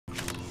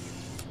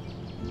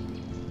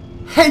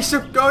Hey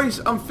sup guys,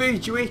 I'm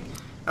Fujui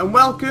and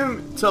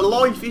welcome to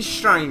Life is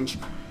Strange.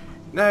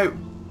 Now,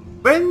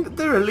 when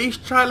the release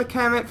trailer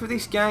came out for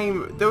this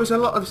game, there was a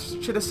lot of,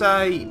 should I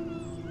say,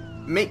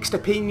 mixed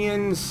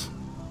opinions,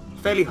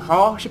 fairly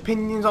harsh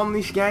opinions on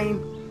this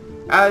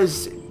game,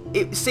 as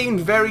it seemed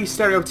very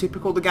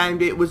stereotypical. The game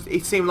did.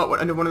 It seemed like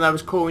one of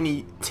those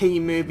corny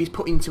teen movies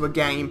put into a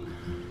game.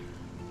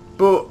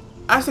 But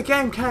as the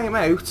game came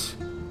out,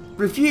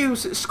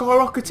 reviews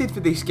skyrocketed for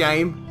this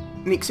game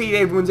and exceeded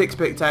everyone's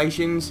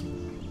expectations.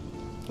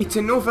 It's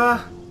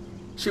another,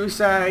 shall we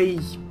say,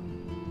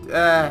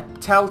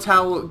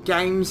 Telltale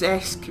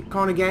Games-esque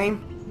kind of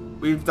game,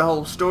 with the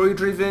whole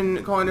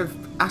story-driven kind of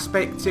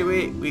aspect to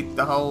it, with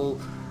the whole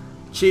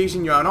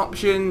choosing your own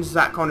options,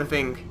 that kind of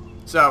thing.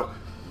 So,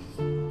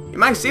 it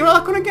may seem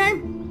like that kind of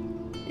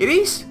game. It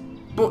is,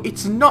 but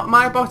it's not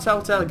made by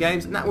Telltale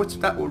Games, and that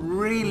what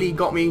really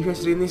got me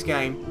interested in this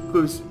game,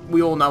 because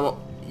we all know what.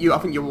 I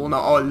think you all know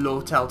I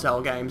love Telltale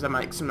Games. They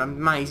make some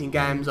amazing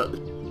games, like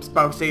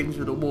both seasons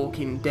with The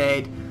Walking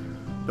Dead,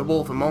 The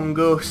Wolf Among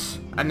Us,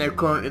 and now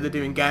currently they're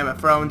doing Game of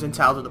Thrones and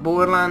Tales of the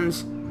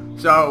Borderlands.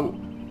 So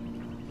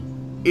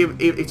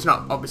it's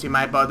not obviously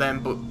made by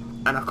them, but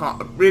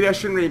I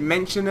shouldn't really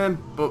mention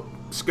them, but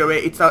screw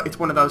it. It's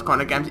one of those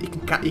kind of games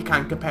that you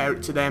can compare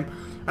it to them,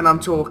 and I'm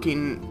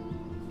talking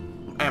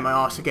my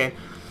arse again.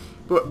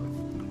 But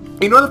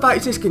in other fact,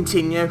 it says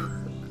continue,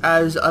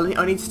 as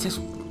I need to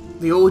test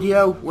the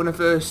audio when I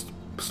first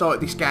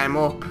started this game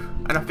up,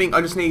 and I think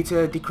I just need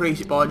to decrease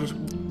it by just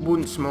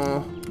once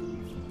more.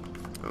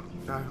 Oh,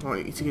 no,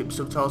 I need to get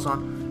subtitles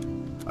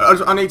on.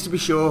 I need to be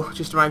sure,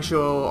 just to make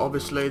sure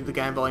obviously the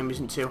game volume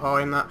isn't too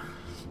high in that.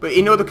 But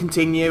in order to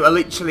continue, I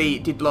literally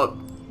did like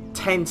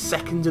 10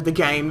 seconds of the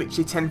game,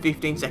 literally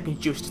 10-15 seconds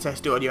just to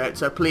test the audio out,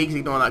 so please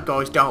ignore that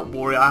guys, don't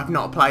worry. I have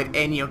not played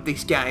any of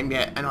this game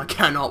yet and I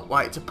cannot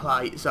wait to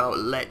play it, so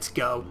let's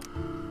go.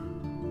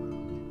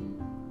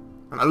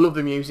 And I love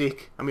the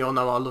music, and we all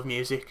know I love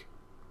music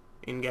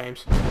in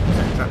games,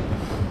 etc.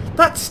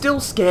 That still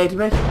scared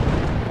me.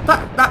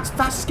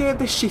 That scared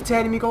the shit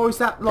out of me, guys.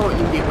 That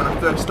lightning did when I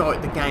first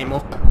started the game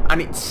up, and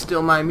it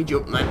still made me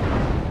jump now.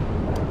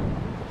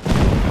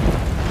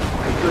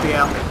 Bloody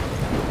hell.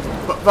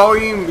 But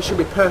volume should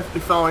be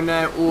perfectly fine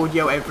now,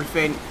 audio,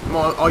 everything.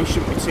 I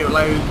shouldn't be too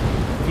loud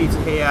for you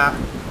to hear.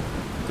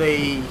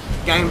 The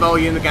game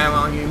volume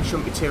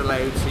shouldn't be too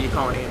loud so you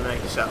can't hear me,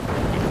 so...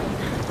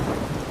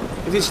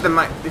 It's the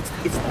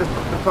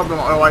problem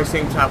I always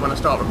seem to have when I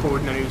start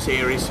recording a new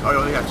series. I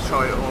always have to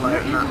try it all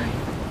out and that.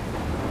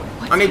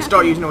 I need to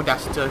start using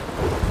Audacity.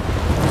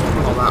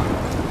 Something like that.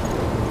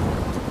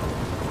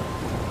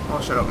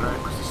 I'll shut up now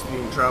because this is the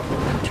intro.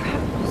 I'm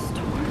trapped in a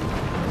storm.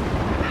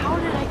 How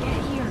did I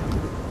get here?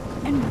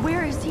 And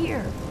where is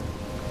here?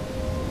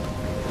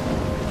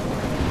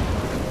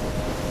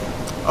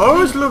 I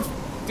always love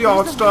the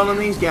art style in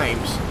these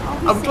games.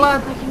 I'm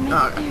glad...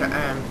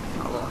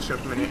 I'll shut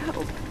up a minute.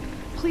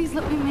 Please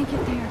let me make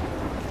it there.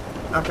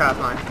 Okay,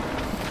 fine.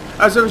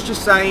 As I was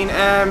just saying,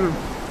 I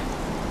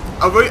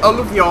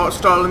love the art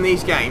style in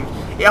these games.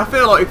 Yeah, I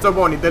feel like if they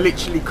wanted, they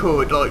literally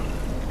could, like,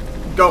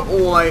 go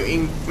all out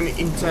in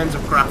terms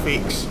of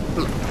graphics.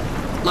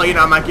 Like, you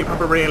know, make it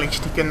proper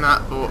realistic and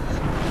that, but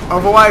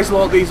I've always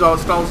liked these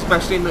art styles,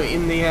 especially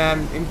in the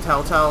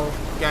Telltale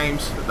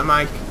games that they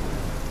make.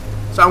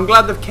 So I'm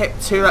glad they've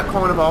kept to that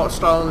kind of art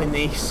style in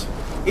this.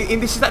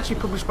 This is actually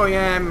published by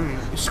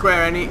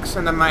Square Enix,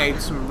 and they made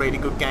some really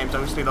good games,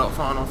 obviously, like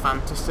Final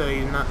Fantasy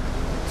and that.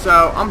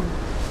 So I'm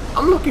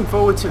looking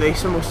forward to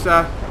this. I must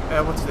say.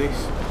 What's this?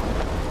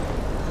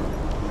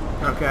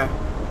 Okay.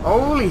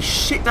 Holy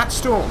shit, that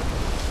storm!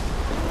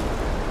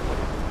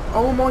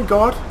 Oh my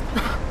god!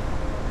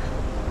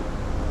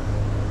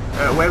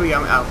 Where are we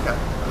going? Oh, okay.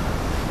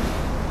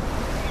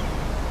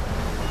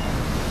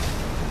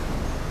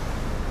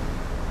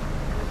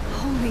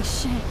 Holy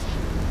shit!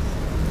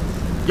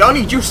 You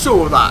only just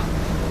saw that.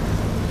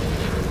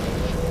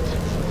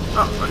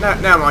 Oh, no,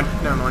 never mind.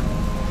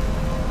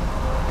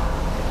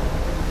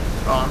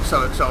 Oh, I'm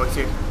so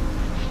excited.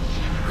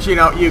 Because you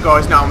know, you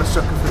guys know I'm a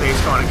sucker for these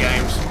kind of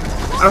games.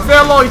 And I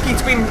feel like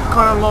it's been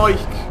kind of like...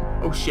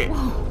 Oh shit.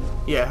 Whoa.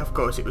 Yeah, of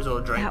course it was all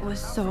a dream. That was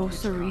so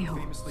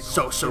surreal.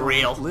 So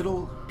surreal.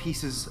 Little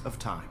pieces of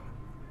time.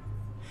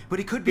 But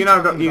he could be, you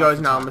guys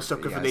know I'm a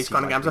sucker for these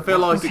kind of games. I feel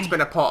like it's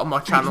been a part of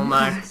my channel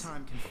now.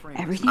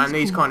 And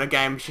these kind of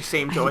games just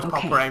seem to always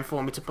pop around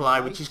for me to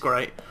play, which is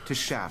great. To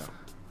shadow,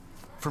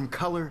 from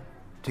color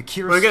to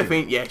curiosity. We're gonna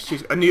think,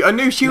 yes, I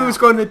knew she was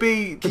going to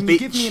be the bitch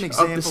give me an of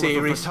example the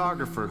series. Of a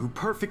photographer who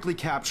perfectly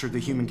captured the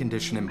human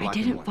condition in black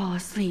and white. I didn't fall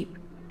asleep,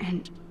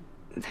 and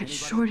that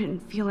sure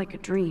didn't feel like a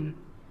dream.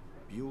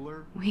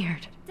 Bueller?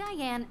 Weird.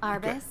 Diane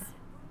Arbus. Okay.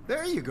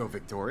 There you go,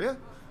 Victoria.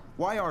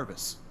 Why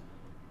Arbus?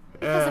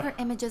 Because of her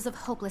images of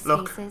hopeless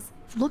faces.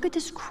 Look at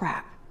this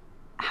crap.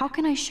 How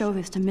can I show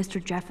this to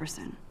Mr.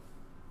 Jefferson?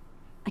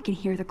 I can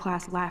hear the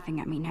class laughing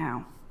at me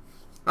now.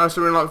 Oh,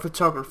 so we're in like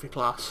photography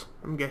class,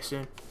 I'm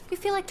guessing. You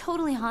feel like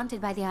totally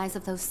haunted by the eyes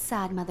of those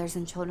sad mothers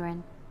and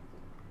children.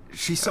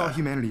 She saw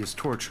humanity as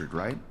tortured,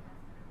 right?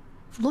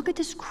 Look at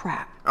this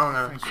crap. Oh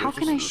no. How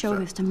can I show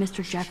this to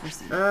Mr.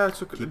 Jefferson?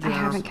 Let's look at the I journals.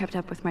 haven't kept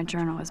up with my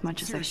journal as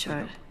much as I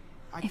should.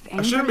 If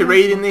I shouldn't anybody be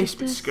reading else looked this, at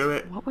but screw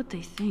it. What would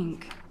they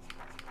think?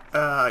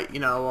 You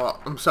know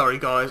what? I'm sorry,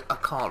 guys. I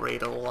can't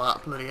read all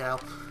that. Bloody hell.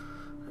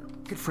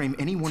 Could frame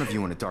any one of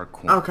you in a dark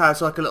corner. Okay,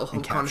 it's like a little and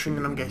hook kind of capture thing you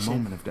that I'm in a guessing.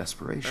 moment of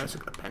desperation. Let's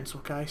look at a pencil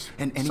case.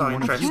 And so anyone- I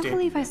can't I can't interesting.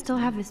 believe I still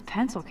have this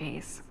pencil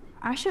case.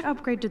 I should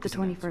upgrade to the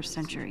 21st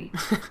century.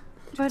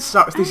 But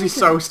So, this I is like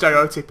so it.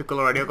 stereotypical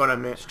already, I've got to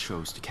admit.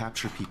 Chose to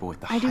capture people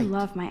at the I do height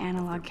love my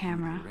analog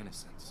camera. of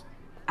Renaissance.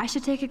 I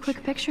should take a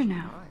quick picture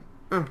now.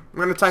 I'm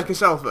going to take a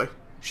selfie.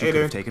 She How you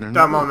could have doing? taken Don't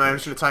another mind me, I'm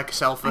just going to take a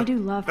selfie. I do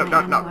love No, my no,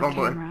 no, analog wrong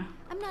button. camera.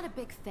 I'm not a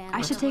big fan. I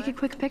should take a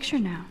quick picture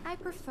now. I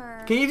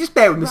prefer. Can you just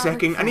bear with me a Robert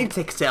second? I need to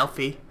Frank. take a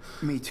selfie.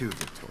 Me too,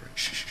 Victoria.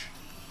 Shh.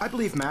 I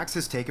believe Max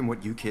has taken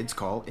what you kids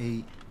call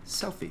a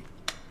selfie.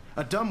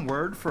 A dumb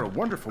word for a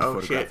wonderful Oh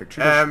photographic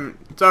shit. tradition.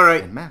 It's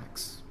alright. And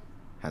Max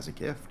has a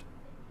gift.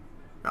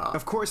 Oh.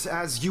 Of course,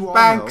 as you all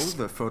Thanks.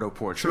 know, the photo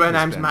portrait So my has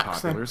name's been Max,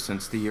 then. popular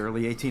since the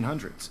early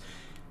 1800s.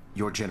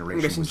 Your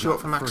generation guessing was short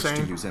not for the first to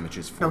Maxine. use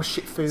images for No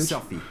shit food.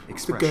 selfie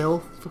It's the expression. girl,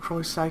 for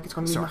Christ's sake. It's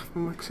going to be Sorry. Math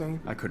from Maxine.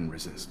 I couldn't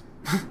resist.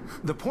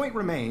 The point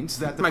remains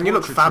that the Man, you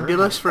look portraiture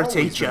fabulous has for a always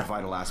been teacher. a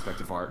vital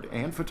aspect of art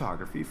and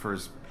photography for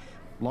as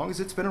long as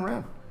it's been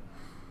around.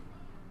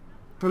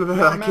 I love how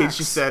Now, that kid's Max,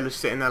 just there, just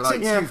sitting there like,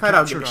 Since yeah, you've I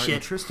don't give captured a our shit.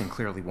 interest and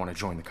clearly want to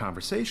join the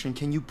conversation,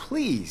 can you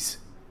please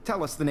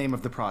tell us the name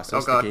of the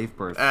process Oh, God. that gave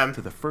birth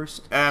to the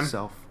first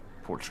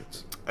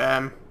self-portraits?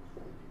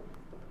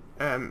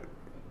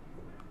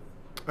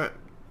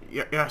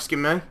 You're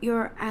asking me?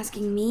 You're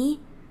asking me?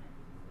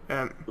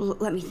 Um,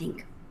 Let me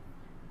think.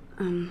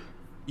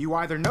 You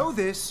either know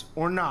this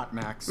or not,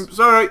 Max.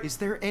 sorry. Is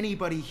there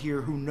anybody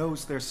here who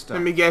knows their stuff?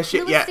 Let me guess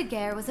it. Louis Yeah.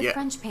 Daguerre was a Yeah.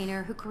 French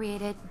painter who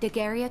created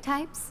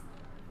daguerreotypes,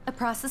 a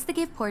process that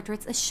gave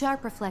portraits a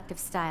sharp reflective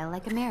style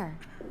like a mirror.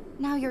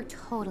 Now you're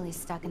totally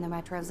stuck in the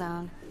retro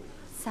zone.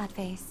 Sad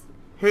face.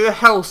 Who the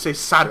hell says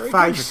sad Very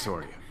good, face?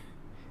 Victoria.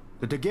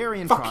 The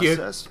Daguerrean Fuck you.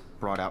 process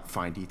brought out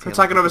fine details.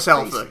 take another of the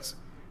selfie. faces,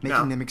 making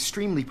No. them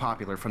extremely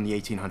popular from the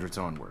 1800s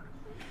onward.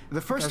 The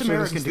first Can I show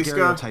American this to this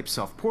daguerreotype guy?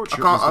 self-portrait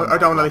I can't. was done I by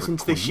don't want to Robert listen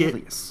to this shit.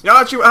 Cornelius. Yeah,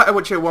 actually, I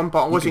watched it at one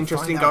point. I was You can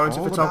interested in find out going to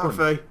all about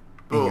photography,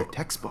 in your but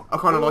textbook. I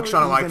kind of like or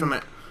shying away even from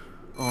it.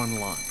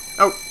 Online.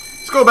 Oh,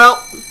 school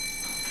bell.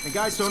 And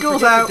guys, don't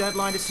School's forget out. the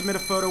deadline to submit a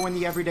photo in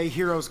the Everyday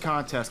Heroes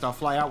contest. I'll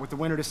fly out with the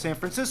winner to San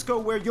Francisco,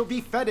 where you'll be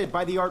feted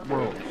by the art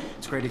world.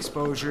 It's great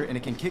exposure, and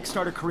it can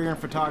kickstart a career in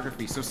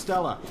photography. So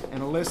Stella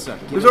and Alyssa,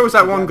 get There's it always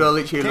that one together. girl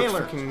that she looks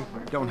Taylor, fucking-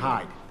 don't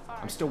hide.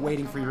 I'm still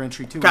waiting for your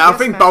entry too. Okay, I Yes,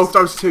 think Max, both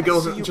those two I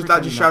girls see that you just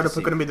pretending showed not up to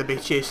are going to see. be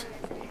the bitches.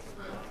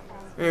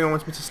 Anyone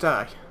wants me to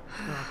stay?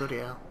 Oh, bloody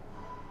hell.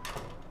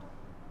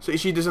 So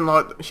she doesn't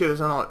like.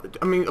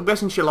 I mean, I'm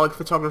guessing she likes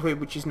photography,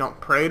 but she's not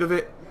proud of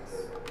it.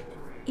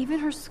 Even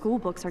her school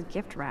books are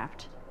gift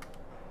wrapped.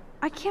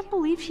 I can't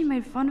believe she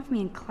made fun of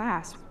me in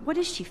class. What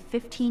is she,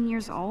 15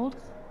 years old?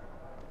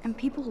 And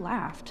people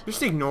laughed.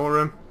 Just ignore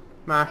them,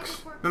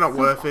 Max. They're not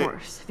worth Of it.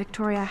 course,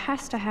 Victoria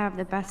has to have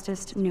the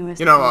bestest, newest,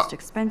 You know most what?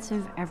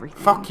 expensive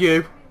everything. Fuck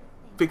you,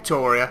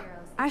 Victoria.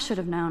 I should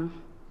have known.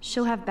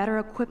 She'll have better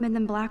equipment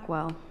than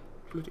Blackwell.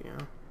 Bloody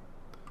hell.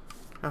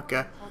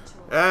 Okay.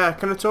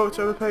 Can I talk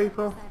to other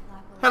people?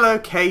 Hello,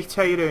 Kate.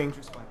 How you doing?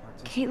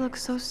 Kate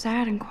looks so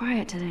sad and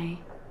quiet today.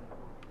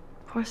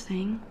 Poor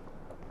thing.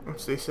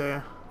 What's this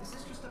here?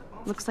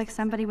 Looks like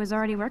somebody was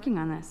already working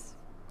on this.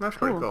 That's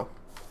pretty Cool. cool.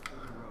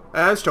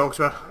 Let's talk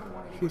to her.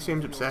 She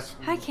seems upset.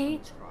 Hi,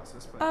 Kate.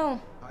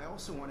 Oh, I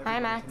also want hi,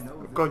 everybody Max. to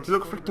know God, you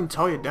look freaking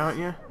tired, don't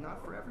you?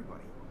 not for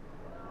everybody.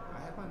 I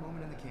had my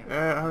moment in the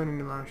camera. Having an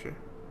emotion.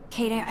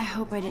 Kate, I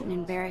hope I didn't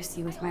embarrass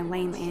you with my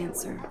lame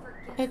answer.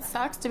 It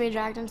sucks to be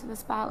dragged into the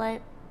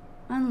spotlight.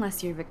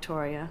 Unless you're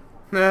Victoria.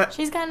 Nah,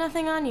 She's got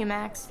nothing on you,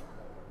 Max.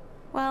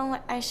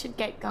 Well, I should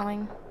get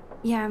going.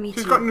 Yeah, me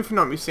she's too. got nothing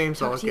on me, seems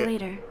Talk like to you it.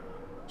 later.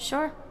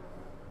 Sure.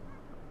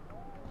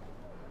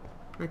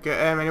 Okay,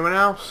 anyone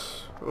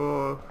else?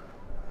 Or...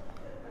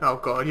 Oh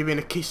god, you're being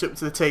a kiss up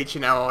to the teacher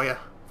now, are you?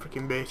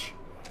 Freaking bitch.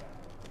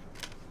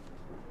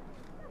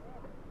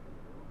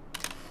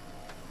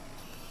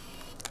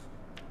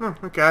 Oh,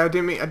 okay, I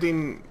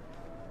didn't...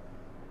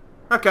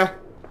 Okay,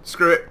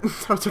 screw it.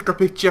 I'll take a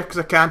picture, because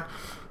I can.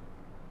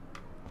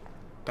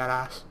 That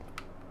ass.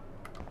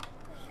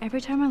 Every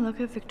time I look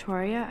at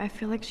Victoria, I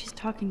feel like she's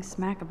talking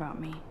smack about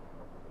me.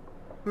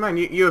 Man,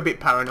 you're a bit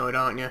paranoid,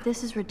 aren't you?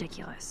 This is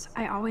ridiculous.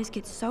 I always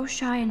get so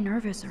shy and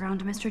nervous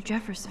around Mr.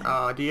 Jefferson.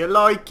 Oh, do you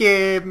like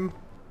him?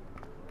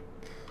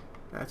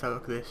 Let's have a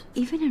look at this.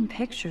 Even in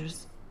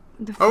pictures.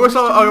 The I always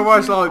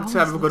first like one to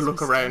have a good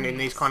looks look around in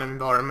these mysterious. kind of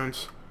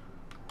environments.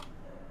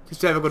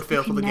 Just to have a good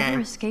feel You for the can never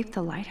game. escape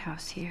the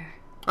lighthouse here.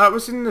 Oh, it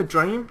was in the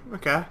dream?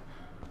 Okay.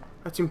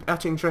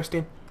 That's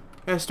interesting.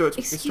 Yeah, let's do it,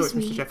 Excuse Mr.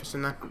 me.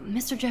 Jefferson then.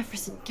 Mr.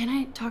 Jefferson, can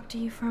I talk to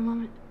you for a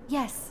moment?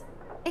 Yes.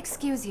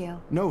 Excuse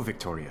you. No,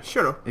 Victoria.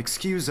 Shut up.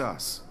 Excuse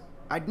us.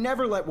 I'd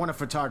never let one of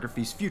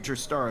photography's future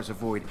stars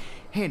avoid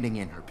handing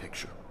in her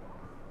picture.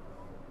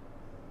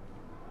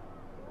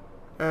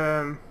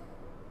 I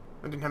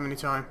didn't have any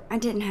time. I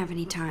didn't have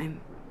any time.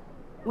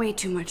 Way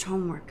too much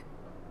homework.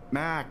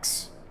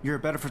 Max, you're a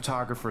better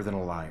photographer than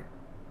a liar.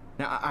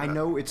 Now, I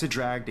know it's a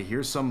drag to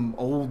hear some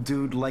old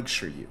dude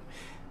lecture you,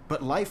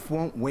 but life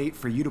won't wait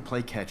for you to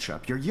play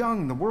catch-up. You're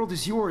young, the world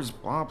is yours,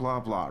 blah, blah,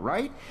 blah,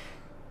 right?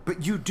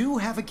 But you do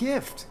have a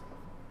gift.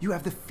 You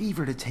have the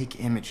fever to take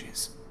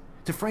images,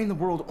 to frame the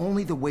world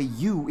only the way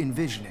you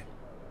envision it.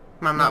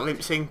 Man, that lip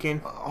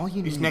syncing. All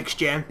you Is need next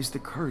gen. is the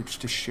courage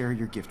to share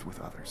your gift with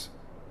others.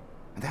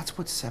 And that's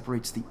what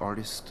separates the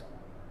artist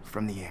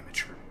from the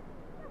amateur.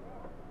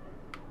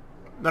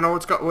 Don't know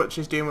what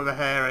she's doing with her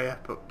hair here,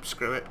 but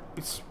screw it.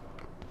 It's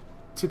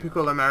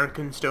typical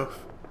American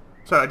stuff.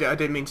 Sorry, I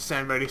didn't mean to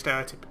sound very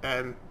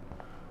stereotypical.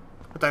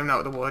 I don't know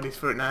what the word is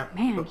for it now.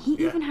 Man, but, he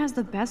yeah. even has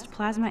the best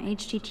plasma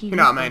HDTV You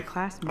know what for I a mean?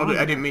 class I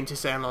monitor. didn't mean to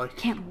sound like...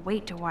 Can't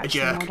wait to watch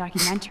jerk. some more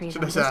documentaries Should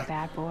on I this say?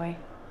 bad boy.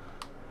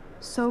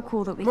 So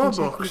cool that we More can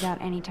check books. these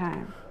out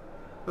anytime.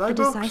 Are The they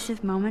books?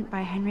 Decisive Moment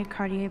by Henry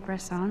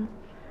Cartier-Bresson.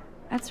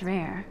 That's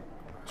rare.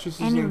 She's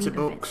Annie into Leibovitz,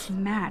 books.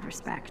 mad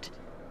respect.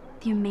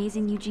 The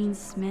amazing Eugene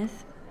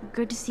Smith.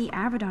 Good to see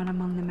Avedon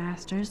among the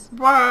masters. Oh,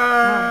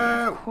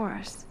 Wow! of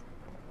course.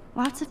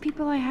 Lots of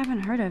people I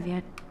haven't heard of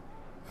yet.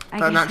 I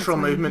That guess natural that's why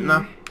I'm movement here.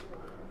 now.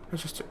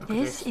 Let's just look at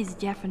This is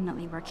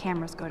definitely where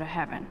cameras go to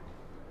heaven.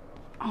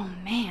 Oh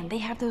man, they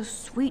have those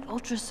sweet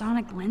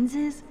ultrasonic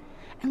lenses.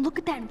 And look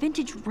at that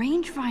vintage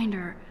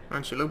rangefinder.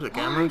 Man, she loves the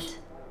cameras.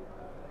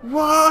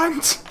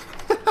 What?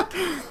 What?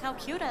 How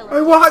cute I I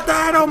look. want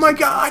that! Oh my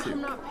god!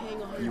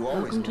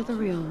 Welcome to the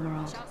real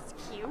world. Just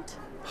cute.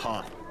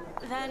 Hot.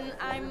 Then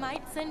I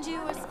might send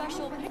you a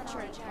special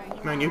picture.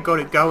 Man, you've got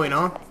it going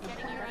on.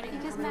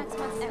 Because Max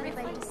wants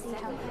everybody to see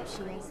how good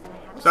she is.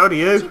 So do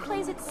She you.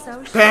 plays it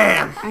so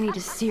Bam! I need a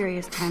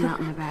serious timeout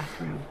in the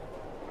bathroom.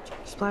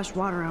 Splash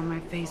water on my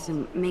face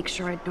and make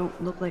sure I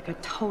don't look like a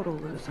total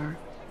loser.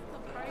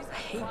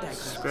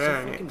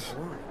 Square Enix.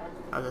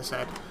 As I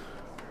said.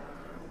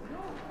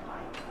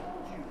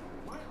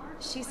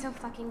 She's so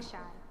fucking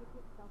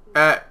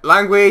shy.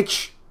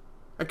 Language.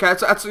 Okay,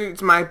 so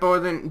it's my boy.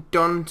 Then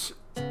don't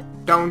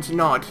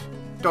nod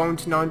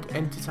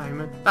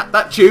entertainment.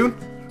 That tune.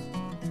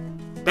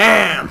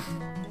 Damn.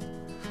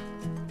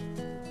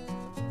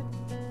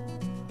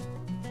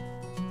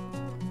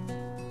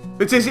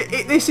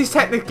 This is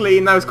technically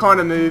in those kind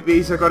of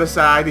movies. I gotta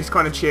say this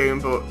kind of tune,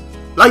 but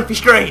Life is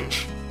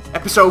Strange,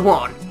 Episode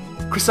 1,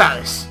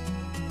 Chrysalis.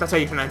 That's how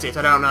you pronounce it.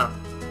 I don't know.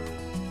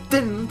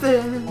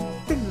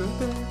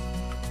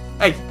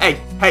 Hey.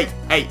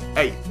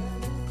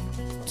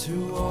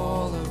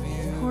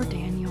 Poor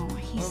Daniel,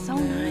 he's so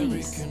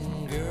nice.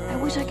 I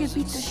wish I could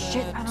beat the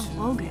shit out of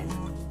Logan.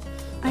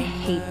 I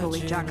hate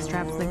bully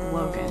jockstraps like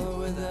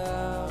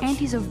Logan. And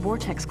he's a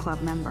Vortex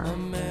Club member.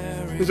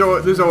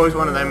 There's always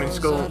one of them in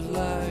school.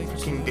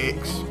 Fucking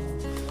dicks.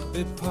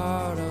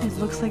 It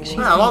looks like she's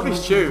Man, I like been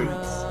this tune.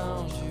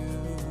 once.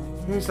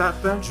 Who's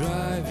that then?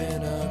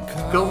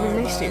 Golden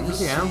Missing,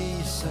 bloody hell.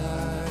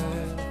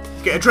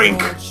 Let's get a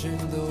drink!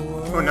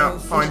 Oh no, We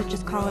fine. should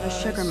just call it a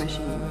sugar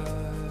machine.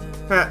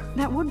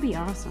 That would be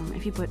awesome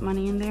if you put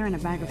money in there and a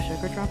bag of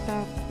sugar dropped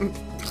out.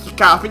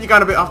 I think you're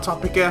going a bit off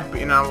topic here, but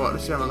you know what,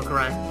 let's have a look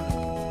around.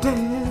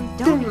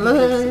 Don't be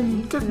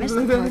PC. Missed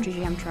the Poetry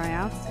Jam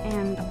tryouts,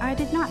 and I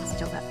did not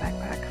steal that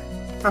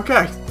backpack.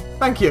 Okay,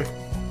 thank you.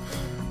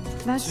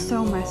 That's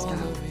so messed up.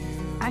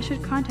 I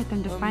should contact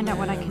them to find out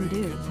what I can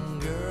do.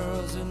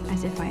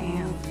 As if I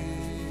am.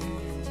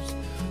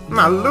 Man,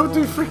 I love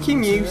the freaking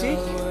music.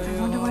 I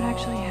wonder what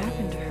actually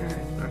happened to her.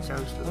 That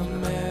sounds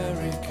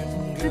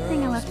good. Good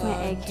thing I left my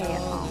AK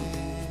at home.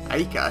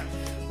 AK.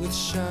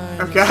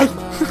 Okay.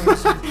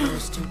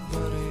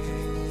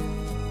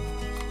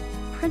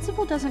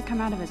 Principal doesn't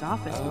come out of his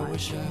office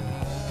much.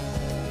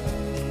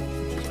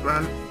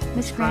 Grant.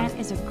 Miss Grant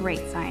is a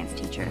great science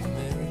teacher.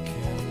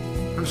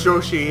 I'm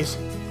sure she is.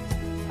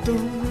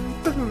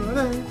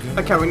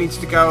 Okay, we need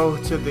to go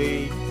to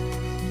the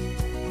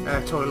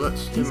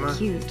toilets. He's don't we?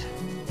 cute.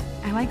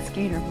 I like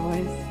skater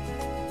boys.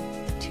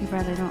 Too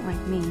bad they don't like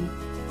me.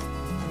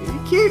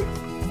 He's cute.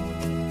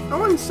 I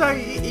wouldn't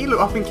say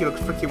I think he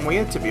looks freaking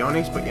weird, to be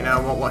honest. But you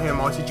know what? Who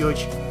am I to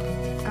judge?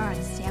 God,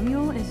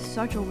 Samuel is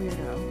such a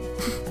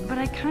weirdo. But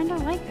I kinda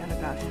like that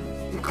about him.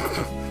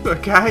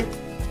 Okay.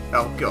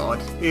 Oh God,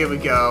 here we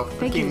go.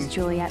 Figures Freaking.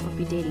 Juliet would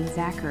be dating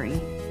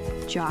Zachary.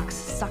 Jocks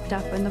sucked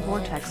up in the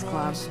Vortex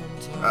Club.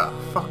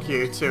 Fuck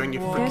you too and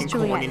your There's freaking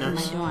Juliet in my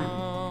corniness.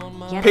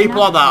 dorm. Yet People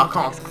like another that I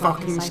can't Vortex Club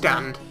fucking disciple.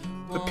 stand.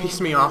 They piss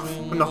me off.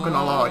 I'm not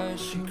gonna lie.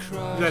 Is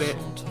that it?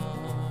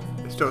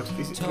 Let's talk to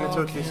this. Can I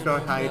talk to this guy,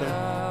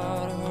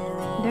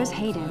 Hayden? There's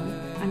Hayden,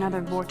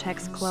 another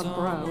Vortex Club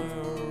bro.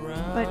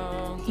 But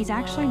he's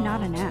actually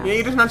not an ass. Yeah,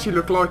 he doesn't actually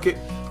look like it.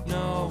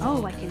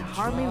 Oh, I can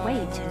hardly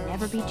wait to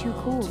never be too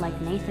cool like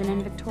Nathan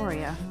and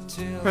Victoria.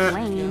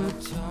 Lame.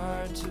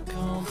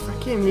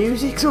 Freaking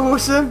music's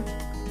awesome.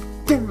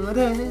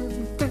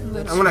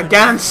 I wanna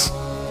dance.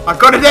 I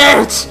gotta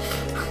dance.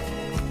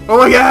 Oh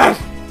my God.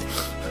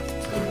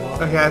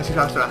 Okay, let's just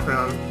have to wrap it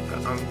on.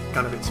 I'm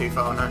gone a bit too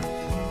far now.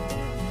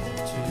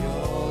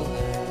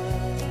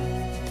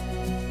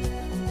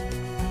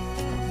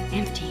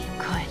 Empty.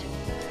 Good.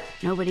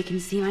 Nobody can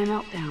see my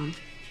meltdown,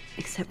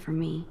 except for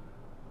me.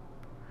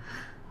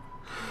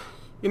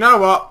 You know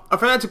what? I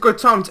think that's a good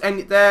time to end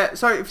it there.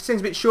 Sorry if it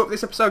seems a bit short for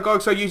this episode,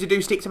 guys, so I usually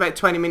do stick to about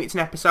 20 minutes an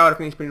episode. I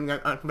think it's been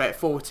going on for about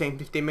 14,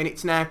 15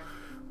 minutes now.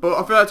 But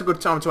I feel that's a good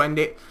time to end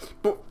it.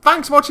 But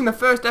thanks for watching the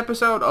first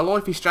episode of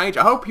Life is Strange.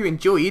 I hope you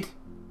enjoyed.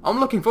 I'm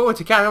looking forward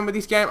to carrying on with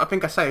this game. I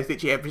think I say this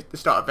literally at the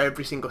start of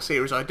every single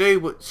series I do,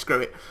 but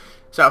screw it.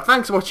 So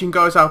thanks for watching,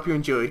 guys. I hope you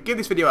enjoyed. Give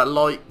this video a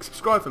like,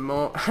 subscribe for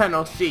more, and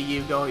I'll see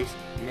you guys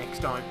next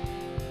time.